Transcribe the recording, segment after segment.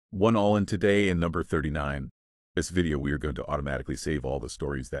One all in today and number 39. This video we are going to automatically save all the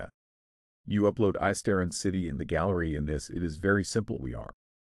stories that you upload iStaron City in the gallery. In this, it is very simple. We are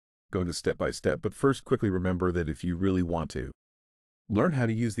going to step by step, but first quickly remember that if you really want to learn how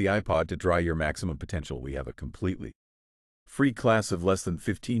to use the iPod to draw your maximum potential, we have a completely free class of less than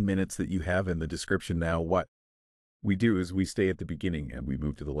 15 minutes that you have in the description. Now what we do is we stay at the beginning and we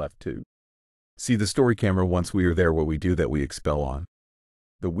move to the left to see the story camera. Once we are there, what we do that we expel on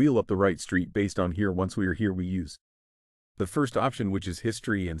the wheel up the right street. Based on here, once we are here, we use the first option, which is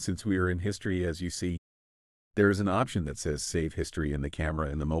history. And since we are in history, as you see, there is an option that says save history in the camera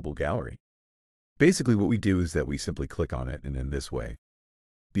in the mobile gallery. Basically what we do is that we simply click on it, and in this way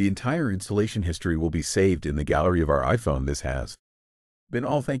the entire installation history will be saved in the gallery of our iPhone. This has been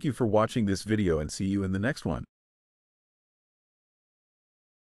all. Thank you for watching this video and see you in the next one.